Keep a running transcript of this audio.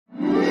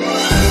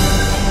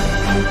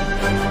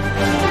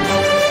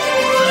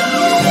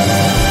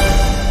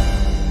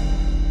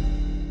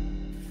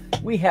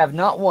we have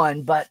not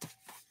one, but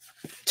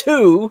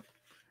two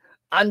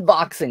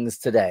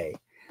unboxings today.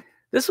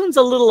 This one's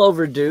a little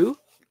overdue.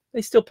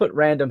 They still put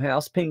Random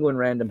House, Penguin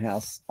Random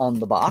House on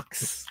the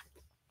box.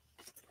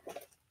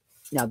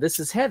 Now, this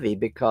is heavy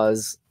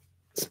because,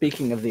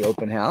 speaking of the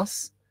open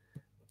house,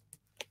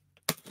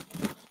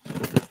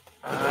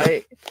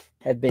 I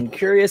have been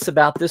curious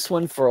about this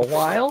one for a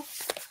while.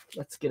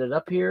 Let's get it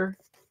up here.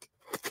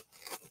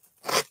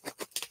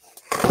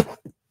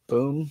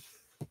 Boom.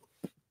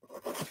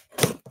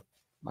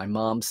 My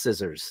mom's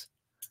scissors.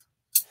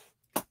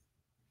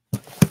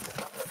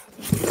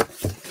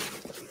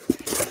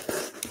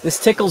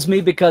 This tickles me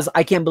because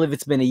I can't believe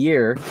it's been a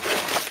year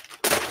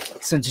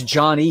since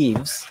John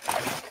Eves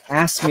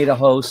asked me to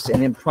host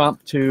an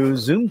impromptu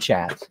Zoom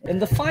chat in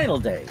the final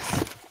days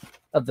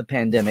of the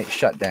pandemic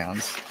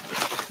shutdowns.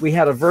 We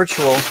had a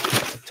virtual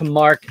to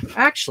mark,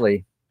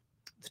 actually,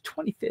 the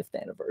 25th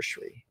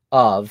anniversary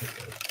of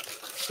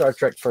Star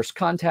Trek First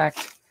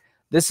Contact.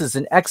 This is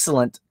an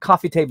excellent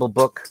coffee table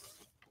book.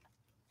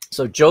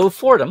 So Joe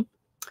Fordham,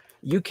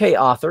 UK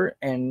author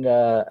and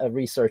a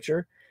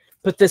researcher,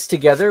 put this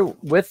together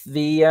with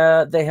the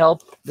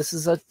help. This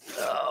is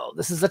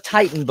a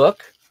Titan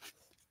book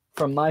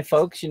from my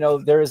folks. You know,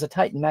 there is a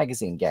Titan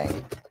magazine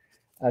gang,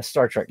 a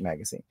Star Trek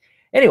magazine.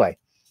 Anyway,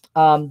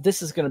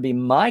 this is going to be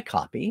my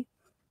copy.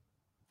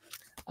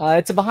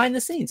 It's a behind the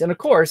scenes, and of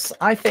course,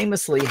 I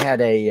famously had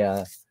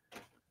a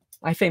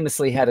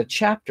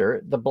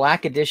chapter, the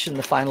Black edition,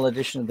 the final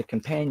edition of the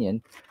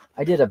companion.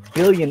 I did 1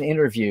 billion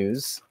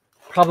interviews,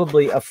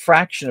 probably a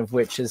fraction of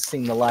which has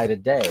seen the light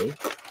of day.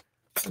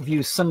 I've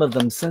used some of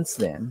them since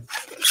then,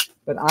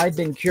 but I've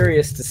been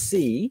curious to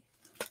see.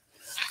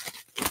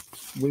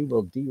 We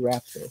will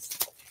de-wrap this.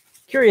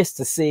 Curious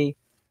to see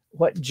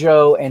what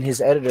Joe and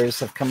his editors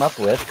have come up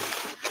with.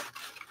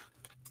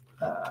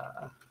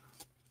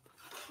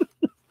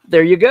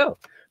 There you go.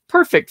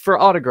 Perfect for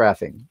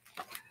autographing.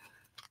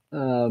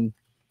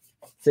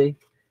 See,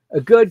 a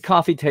good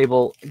coffee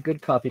table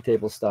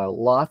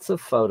style. Lots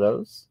of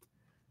photos.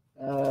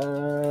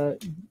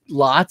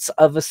 Lots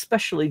of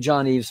especially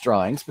John Eves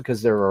drawings,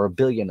 because there are 1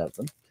 billion of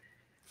them.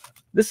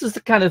 This is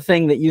the kind of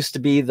thing that used to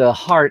be the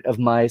heart of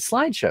my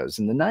slideshows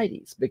in the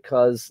 90s,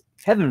 because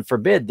heaven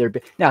forbid there be.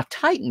 Now,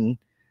 Titan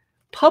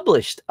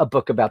published a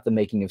book about the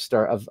making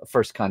of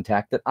First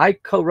Contact that I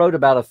co-wrote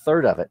about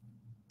 1/3 of it.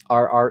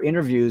 Our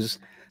interviews,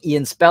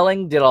 Ian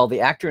Spelling did all the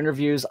actor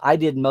interviews. I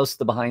did most of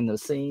the behind the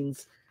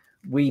scenes.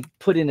 We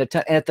put in and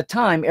at the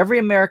time, every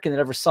American that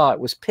ever saw it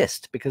was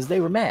pissed because they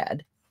were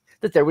mad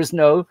that there was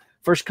no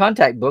First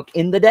Contact book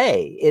in the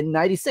day in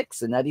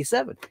 96 and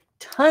 97.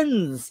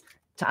 Tons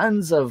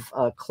of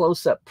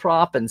close-up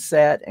prop and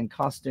set and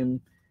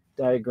costume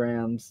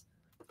diagrams.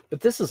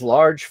 But this is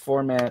large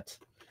format,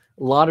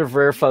 a lot of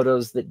rare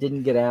photos that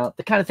didn't get out,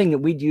 the kind of thing that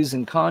we'd use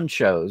in con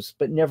shows,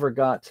 but never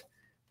got.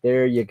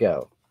 There you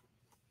go.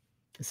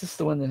 Is this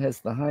the one that has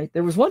the height?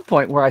 There was one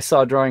point where I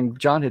saw a drawing.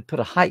 John had put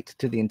a height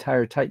to the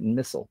entire Titan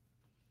missile.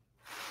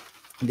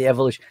 The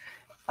evolution.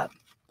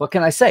 What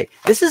can I say?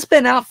 This has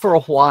been out for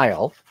a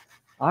while.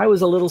 I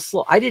was a little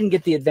slow. I didn't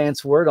get the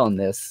advance word on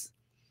this,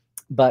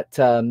 but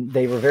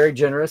they were very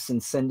generous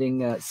in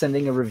sending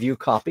a review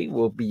copy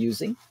we'll be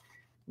using.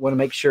 Want to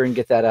make sure and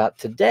get that out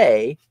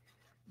today.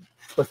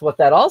 But what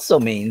that also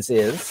means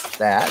is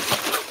that,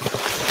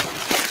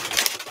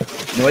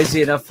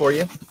 noisy enough for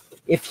you,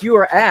 if you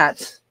are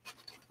at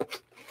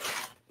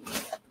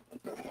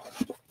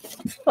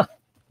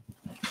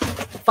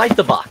Fight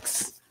the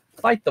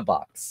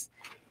box.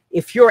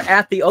 If you're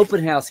at the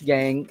open house,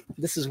 gang,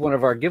 this is one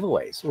of our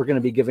giveaways. We're going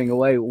to be giving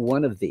away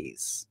one of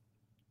these.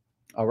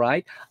 All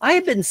right. I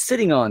have been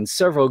sitting on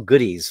several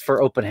goodies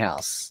for open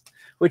house,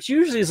 which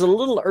usually is a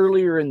little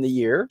earlier in the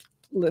year,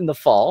 in the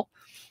fall,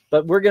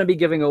 but we're going to be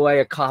giving away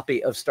a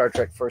copy of Star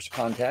Trek First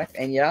Contact.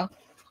 And yeah,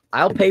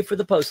 I'll pay for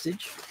the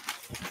postage.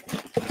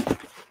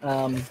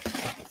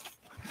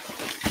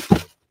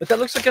 But that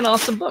looks like an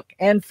awesome book.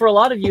 And for a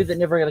lot of you that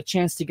never got a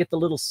chance to get the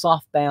little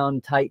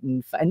softbound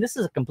Titan, and this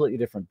is a completely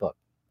different book,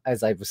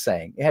 as I was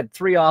saying. It had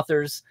 3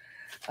 authors.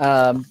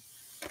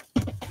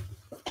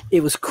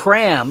 It was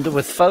crammed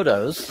with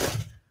photos,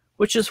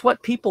 which is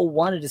what people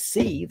wanted to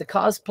see. The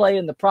cosplay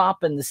and the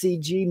prop and the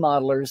CG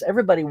modelers,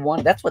 everybody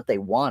wanted, that's what they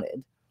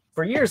wanted.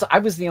 For years, I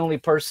was the only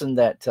person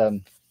that,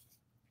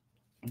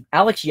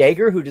 Alex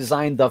Yeager, who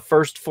designed the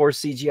first 4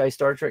 CGI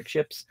Star Trek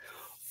ships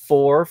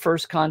for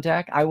First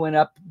Contact, I went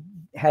up,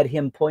 had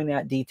him point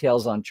out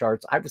details on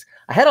charts. I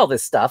had all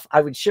this stuff. I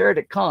would share it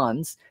at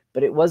cons,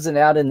 but it wasn't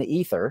out in the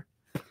ether.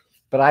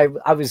 But I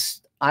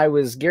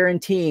was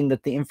guaranteeing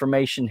that the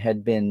information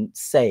had been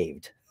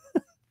saved.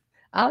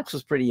 Alex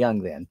was pretty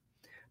young then,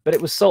 but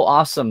it was so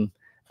awesome,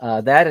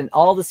 that and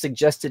all the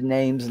suggested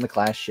names and the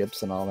class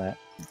ships and all that.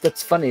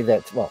 That's funny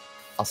that, well,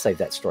 I'll save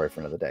that story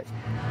for another day.